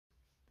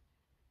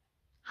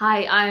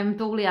Hi, I'm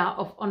Tuulia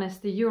of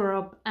Honesty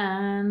Europe,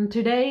 and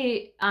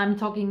today I'm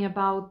talking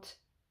about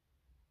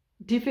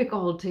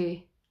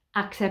difficulty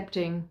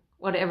accepting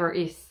whatever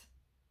is,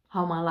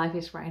 how my life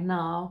is right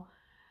now,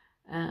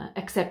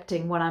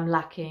 accepting what I'm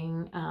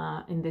lacking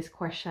in this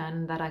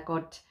question that I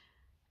got,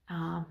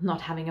 not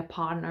having a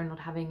partner, not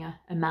having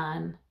a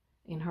man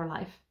in her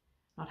life,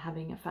 not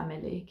having a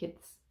family,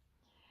 kids.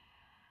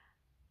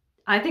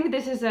 I think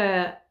this is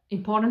an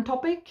important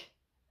topic,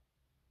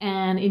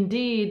 and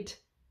indeed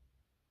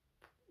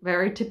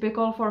very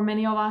typical for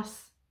many of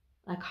us,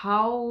 like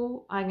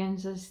how I can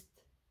just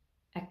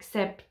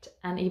accept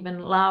and even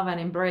love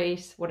and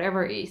embrace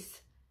whatever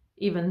is,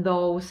 even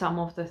though some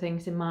of the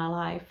things in my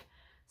life,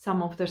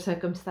 some of the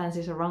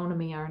circumstances around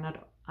me are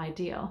not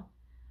ideal.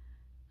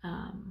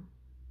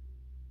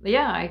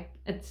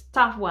 It's a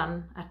tough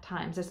one at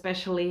times,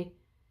 especially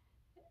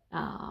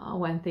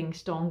when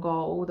things don't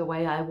go the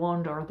way I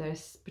want, or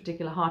there's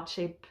particular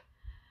hardship,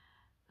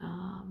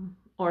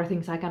 or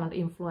things I cannot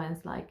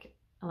influence, like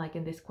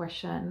in this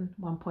question.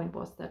 One point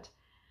was that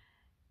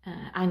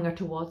anger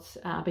towards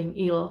being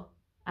ill,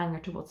 anger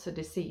towards a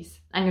disease,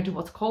 anger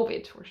towards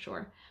COVID for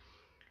sure.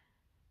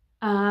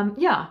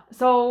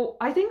 So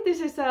I think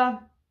this is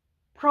a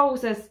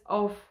process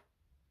of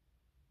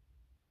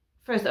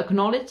first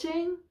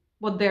acknowledging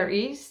what there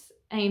is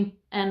and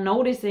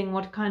noticing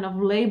what kind of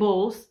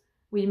labels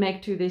we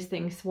make to these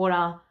things, what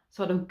are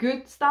sort of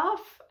good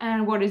stuff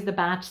and what is the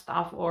bad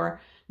stuff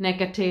or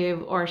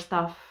negative or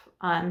stuff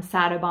I'm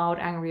sad about,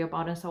 angry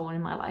about, and so on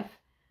in my life.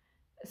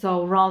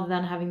 So rather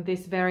than having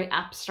this very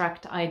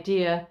abstract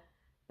idea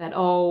that,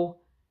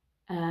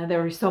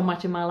 there is so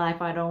much in my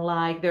life I don't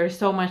like, there is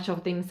so much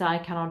of things I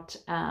cannot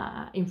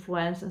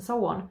influence, and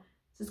so on.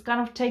 So it's kind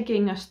of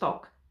taking a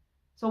stock.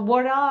 So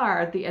what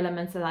are the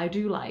elements that I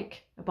do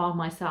like about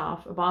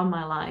myself, about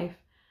my life,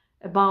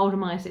 about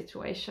my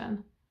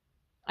situation?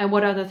 And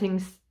what are the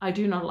things I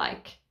do not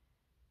like?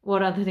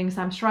 What are the things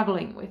I'm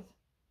struggling with?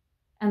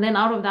 And then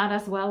out of that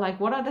as well, like,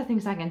 what are the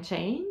things I can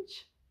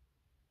change?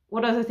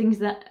 What are the things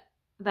that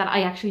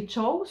I actually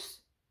chose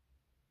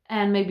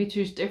and maybe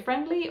choose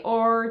differently,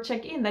 or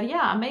check in that,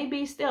 yeah,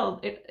 maybe still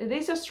it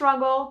is a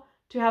struggle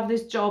to have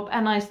this job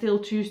and I still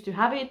choose to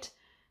have it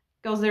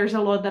because there's a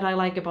lot that I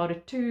like about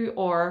it too,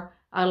 or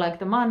I like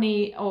the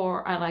money,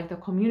 or I like the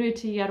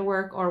community at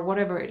work, or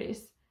whatever it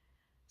is.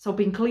 So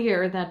being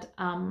clear that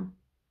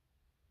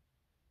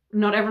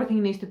not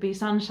everything needs to be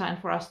sunshine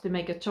for us to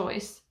make a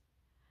choice.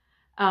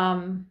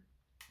 And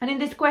in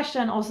this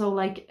question also,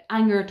 like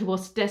anger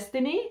towards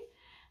destiny,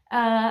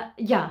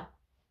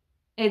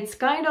 it's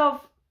kind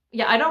of,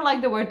 I don't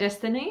like the word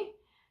destiny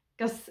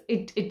because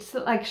it's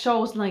like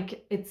shows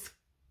like it's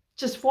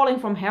just falling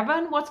from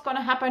heaven what's going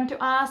to happen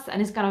to us,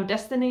 and it's kind of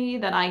destiny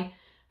that I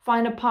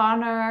find a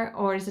partner,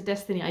 or is it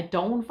destiny I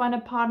don't find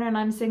a partner and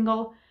I'm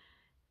single.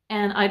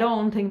 And I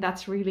don't think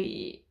that's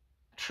really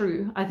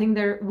true. I think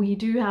we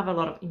do have a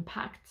lot of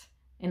impact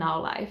in our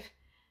life.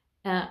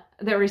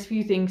 There is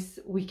few things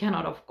we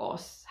cannot, of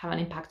course, have an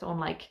impact on,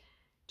 like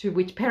to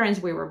which parents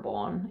we were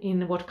born,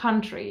 in what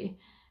country,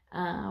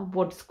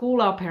 what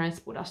school our parents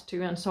put us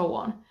to, and so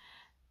on.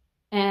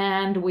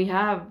 And we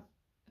have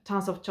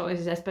tons of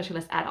choices, especially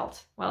as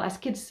adults. Well, as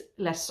kids,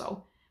 less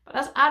so. But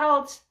as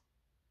adults,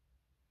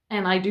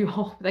 and I do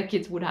hope that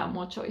kids would have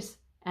more choice,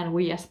 and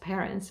we as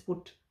parents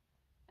would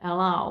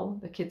allow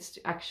the kids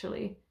to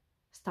actually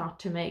start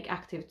to make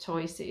active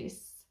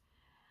choices.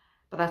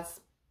 But that's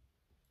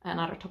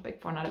another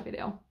topic for another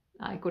video.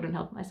 I couldn't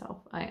help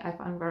myself.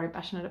 I'm very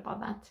passionate about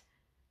that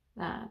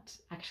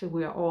actually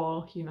we are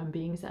all human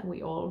beings, and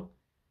we all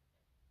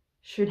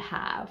should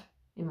have,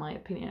 in my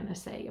opinion, a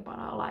say about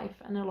our life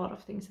and a lot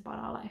of things about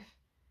our life.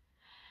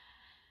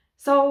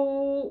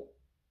 So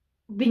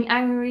being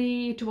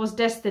angry towards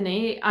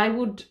destiny, I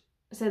would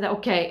say that,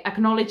 okay,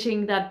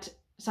 acknowledging that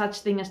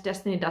such thing as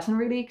destiny doesn't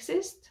really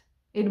exist.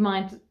 It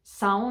might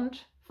sound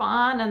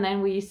fun, and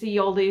then we see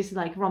all these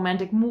like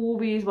romantic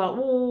movies,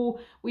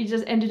 we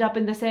just ended up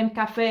in the same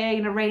cafe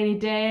in a rainy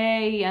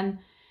day,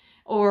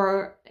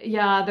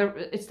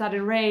 it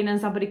started rain and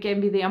somebody gave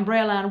me the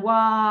umbrella, and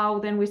wow,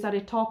 then we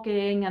started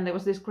talking and there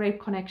was this great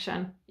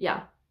connection.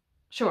 Yeah,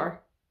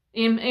 sure,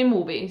 in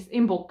movies,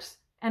 in books,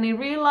 and in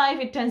real life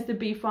it tends to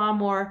be far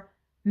more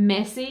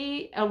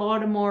messy, a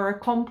lot more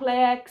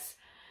complex.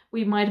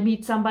 We might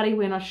meet somebody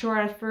we're not sure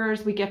at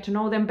first, we get to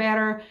know them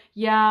better.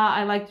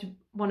 I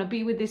want to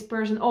be with this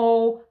person.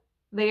 Oh,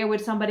 they are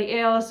with somebody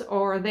else,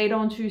 or they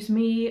don't choose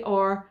me,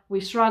 or we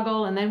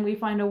struggle and then we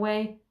find a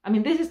way. I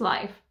mean, this is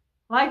life.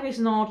 Life is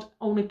not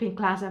only pink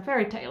clouds and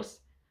fairy tales.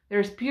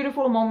 There's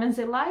beautiful moments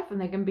in life, and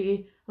there can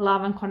be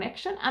love and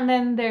connection, and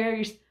then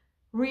there's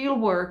real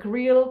work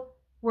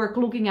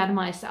looking at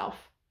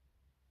myself.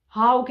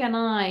 How can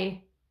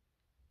I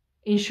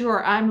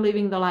ensure I'm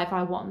living the life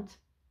I want?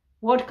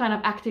 What kind of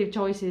active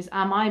choices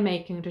am I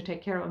making to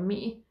take care of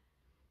me?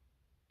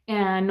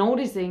 And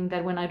noticing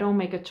that when I don't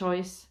make a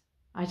choice,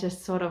 I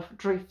just sort of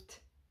drift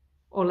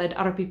or let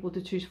other people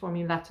to choose for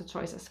me, that's a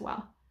choice as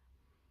well.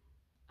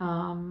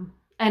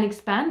 And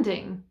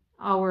expanding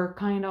our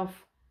kind of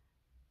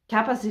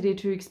capacity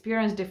to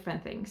experience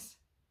different things,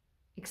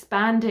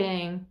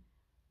 expanding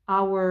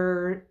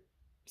our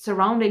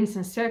surroundings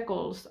and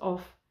circles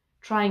of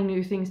trying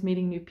new things,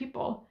 meeting new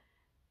people.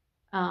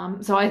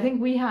 So I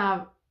think we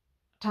have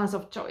tons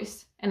of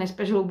choice, and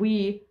especially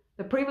we,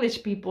 the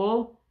privileged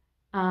people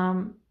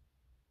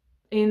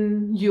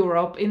in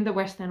Europe, in the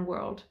Western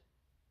world,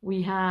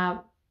 we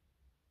have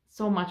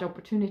so much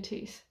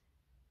opportunities.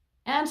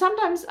 And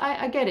sometimes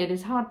I get it,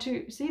 it's hard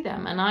to see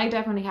them. And I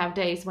definitely have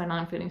days when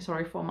I'm feeling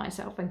sorry for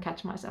myself and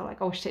catch myself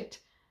like, oh shit,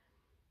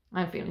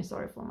 I'm feeling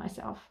sorry for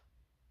myself.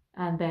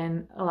 And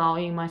then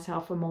allowing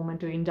myself a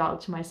moment to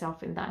indulge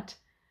myself in that.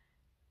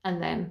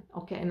 And then,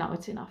 okay, now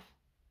it's enough.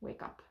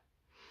 Wake up.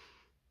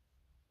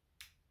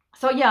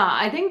 So yeah,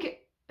 I think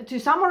to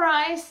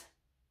summarize,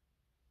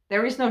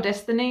 there is no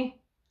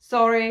destiny.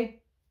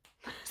 Sorry.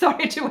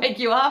 Sorry to wake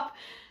you up.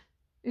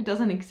 It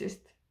doesn't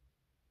exist.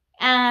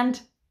 And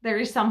there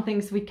is some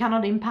things we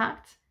cannot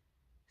impact.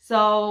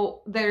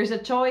 So there is a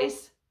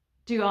choice.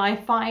 Do I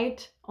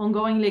fight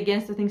ongoingly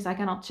against the things I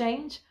cannot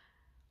change?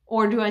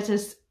 Or do I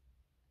just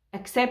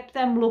accept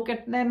them, look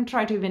at them,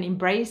 try to even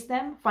embrace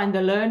them, find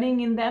the learning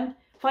in them,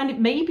 find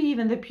maybe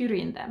even the beauty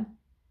in them?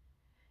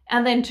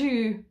 And then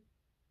 2,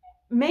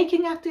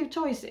 making active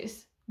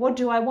choices. What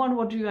do I want?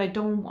 What do I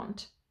don't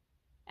want?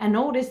 And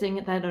noticing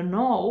that a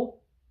no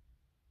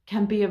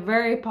can be a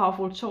very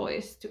powerful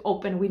choice to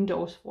open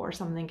windows for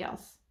something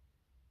else.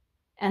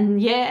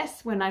 And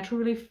yes, when I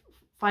truly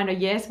find a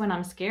yes when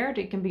I'm scared,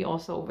 it can be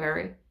also a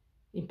very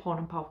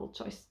important, powerful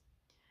choice.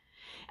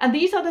 And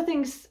these are the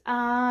things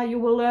you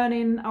will learn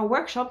in our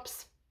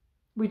workshops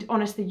with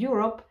Honesty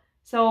Europe.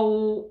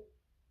 So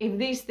if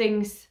these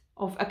things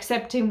of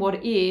accepting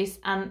what is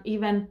and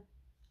even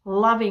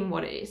loving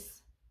what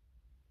is,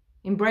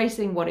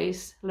 embracing what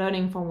is,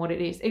 learning from what it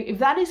is, if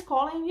that is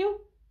calling you,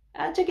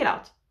 check it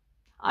out.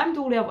 I'm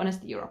Tuulia of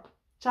Honesty Europe.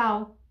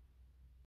 Ciao!